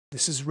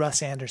This is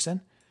Russ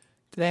Anderson.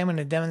 Today I'm going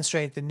to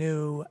demonstrate the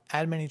new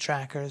Add-Many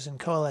Trackers and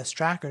Coalesce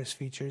Trackers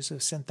features of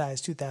SynthEyes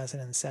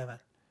 2007.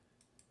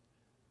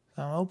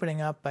 So I'm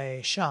opening up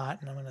a shot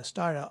and I'm going to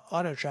start an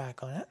auto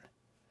track on it.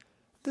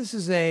 This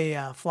is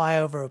a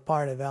flyover of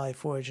part of Valley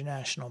Forge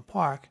National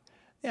Park.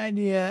 The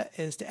idea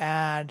is to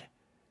add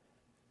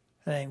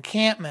an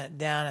encampment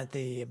down at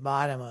the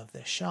bottom of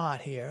the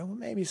shot here, with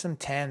maybe some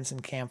tents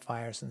and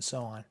campfires and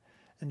so on.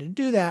 And to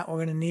do that, we're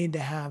going to need to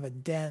have a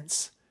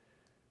dense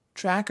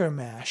tracker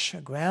mesh,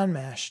 a ground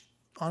mesh,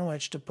 on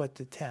which to put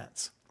the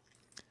tents.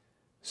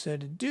 So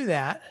to do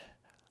that,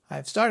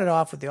 I've started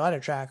off with the auto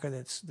tracker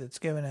that's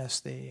given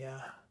us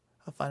a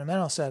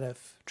fundamental set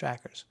of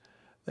trackers.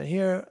 But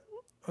here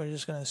we're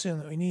just going to assume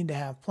that we need to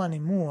have plenty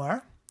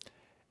more.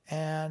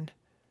 And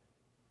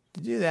to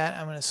do that,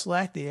 I'm going to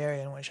select the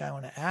area in which I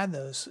want to add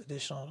those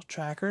additional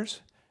trackers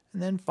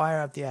and then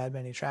fire up the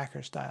Add-Many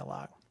Trackers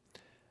dialog.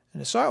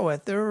 And to start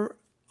with, there are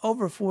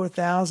over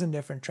 4,000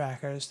 different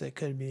trackers that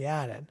could be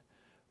added.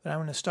 But I'm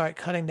going to start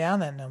cutting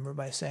down that number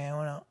by saying I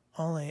want to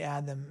only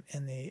add them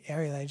in the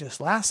area that I just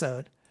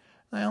lassoed.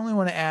 I only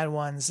want to add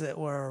ones that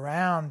were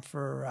around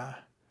for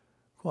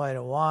quite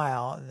a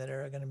while, that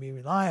are going to be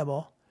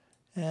reliable,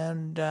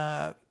 and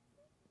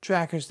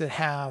trackers that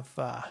have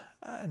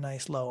a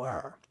nice low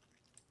error.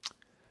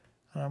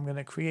 And I'm going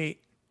to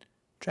create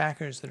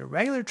trackers that are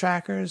regular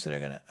trackers that are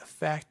going to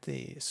affect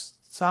the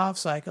solve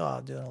cycle.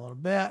 I'll do it in a little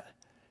bit.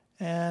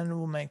 And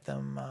we'll make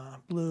them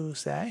blue,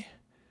 say,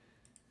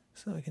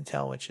 so we can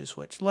tell which is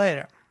which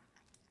later.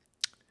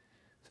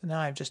 So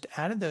now I've just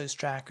added those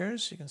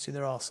trackers. You can see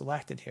they're all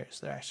selected here,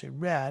 so they're actually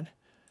red.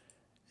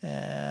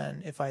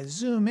 And if I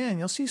zoom in,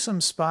 you'll see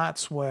some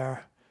spots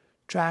where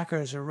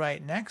trackers are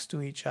right next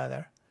to each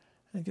other.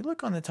 And if you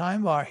look on the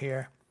time bar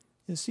here,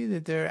 you'll see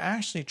that they're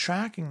actually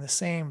tracking the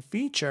same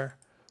feature,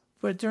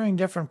 but during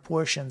different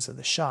portions of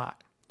the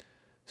shot.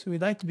 So we'd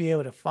like to be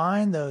able to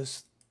find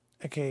those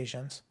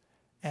occasions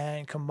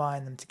and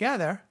combine them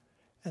together,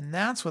 and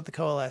that's what the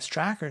Coalesce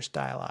Trackers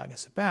dialog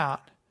is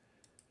about.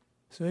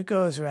 So it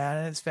goes around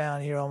and it's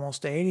found here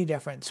almost 80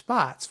 different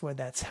spots where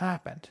that's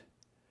happened.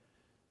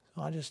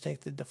 So I'll just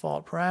take the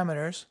default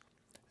parameters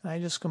and I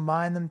just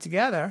combine them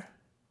together,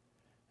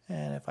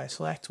 and if I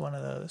select one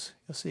of those,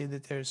 you'll see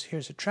that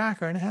here's a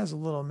tracker and it has a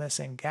little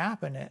missing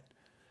gap in it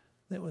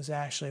that was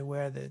actually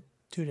where the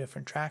two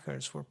different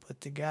trackers were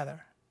put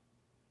together.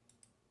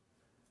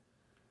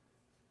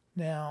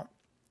 Now,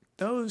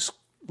 those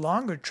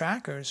longer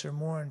trackers are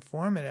more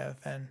informative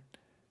and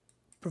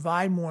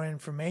provide more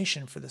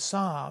information for the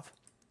solve.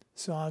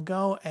 So I'll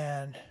go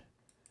and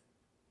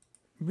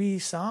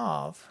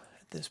resolve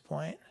at this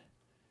point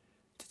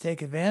to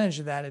take advantage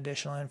of that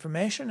additional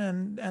information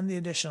and the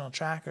additional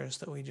trackers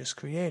that we just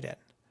created.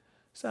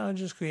 So I'll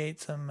just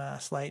create some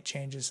slight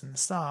changes in the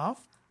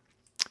solve.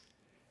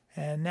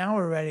 And now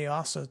we're ready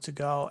also to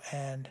go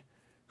and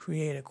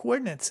create a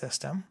coordinate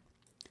system.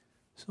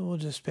 So we'll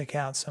just pick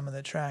out some of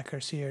the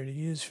trackers here to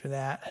use for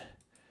that.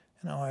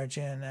 An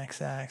origin,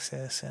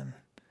 x-axis, and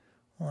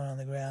one on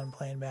the ground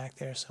plane back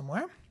there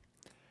somewhere.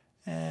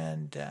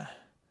 And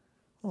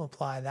we'll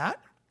apply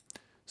that.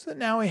 So that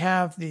now we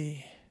have the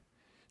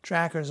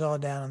trackers all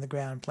down on the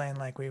ground plane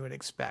like we would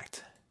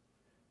expect.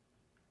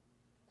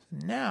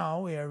 So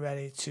now we are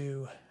ready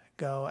to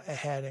go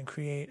ahead and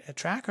create a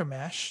tracker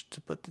mesh to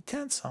put the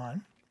tents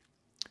on.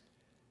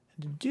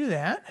 And to do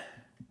that,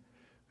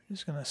 I'm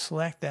just going to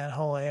select that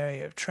whole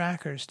area of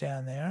trackers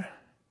down there.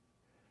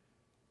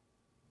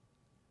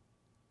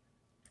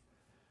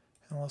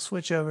 And we'll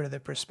switch over to the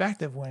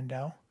perspective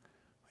window.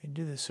 We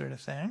do this sort of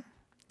thing.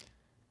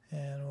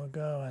 And we'll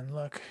go and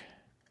look,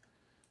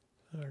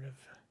 sort of,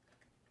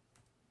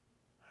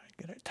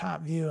 get a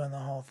top view on the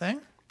whole thing.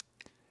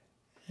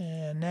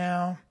 And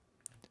now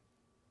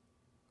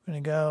I'm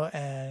going to go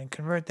and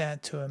convert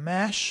that to a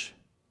mesh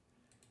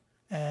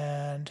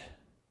and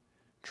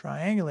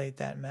triangulate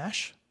that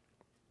mesh.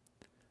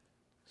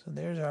 So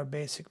there's our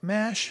basic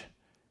mesh,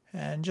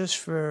 and just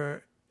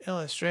for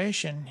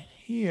illustration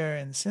here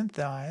in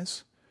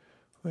SynthEyes,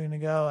 we're going to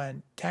go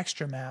and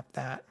texture map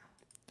that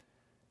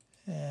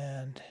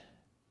and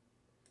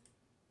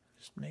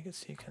just make it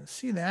so you can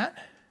see that.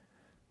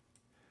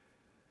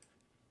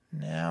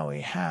 Now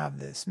we have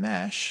this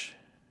mesh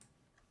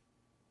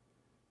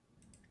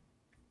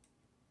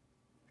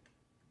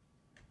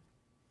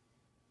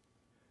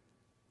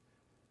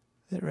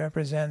that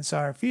represents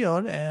our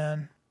field,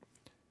 and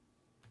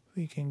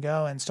we can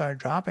go and start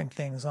dropping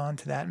things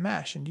onto that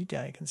mesh in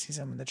detail. You can see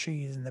some of the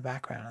trees in the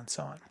background and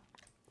so on.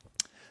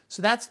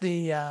 So that's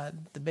the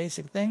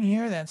basic thing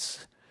here.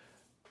 That's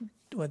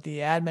what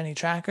the Add-Many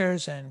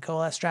Trackers and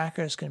Coalesce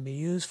Trackers can be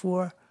used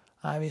for.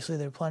 Obviously,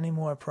 there are plenty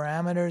more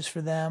parameters for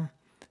them,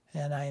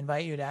 and I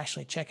invite you to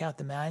actually check out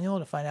the manual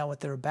to find out what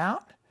they're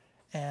about.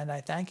 And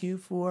I thank you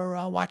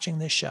for watching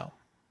this show.